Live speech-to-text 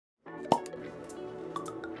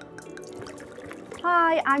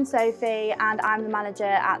Hi, I'm Sophie and I'm the manager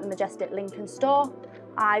at the Majestic Lincoln store.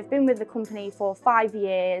 I've been with the company for 5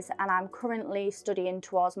 years and I'm currently studying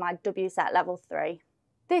towards my WSET level 3.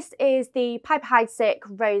 This is the Piper-Heidsieck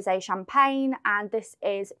Rosé Champagne and this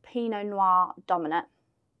is Pinot Noir Dominant.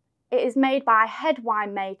 It is made by a head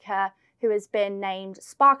winemaker who has been named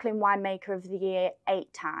Sparkling Winemaker of the Year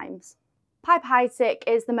 8 times. Piper-Heidsieck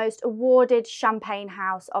is the most awarded champagne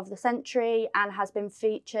house of the century and has been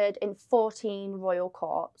featured in 14 royal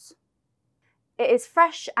courts. It is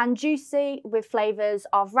fresh and juicy with flavours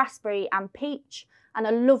of raspberry and peach and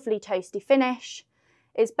a lovely toasty finish.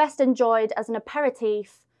 It's best enjoyed as an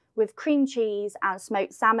aperitif with cream cheese and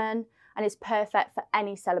smoked salmon and is perfect for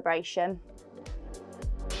any celebration.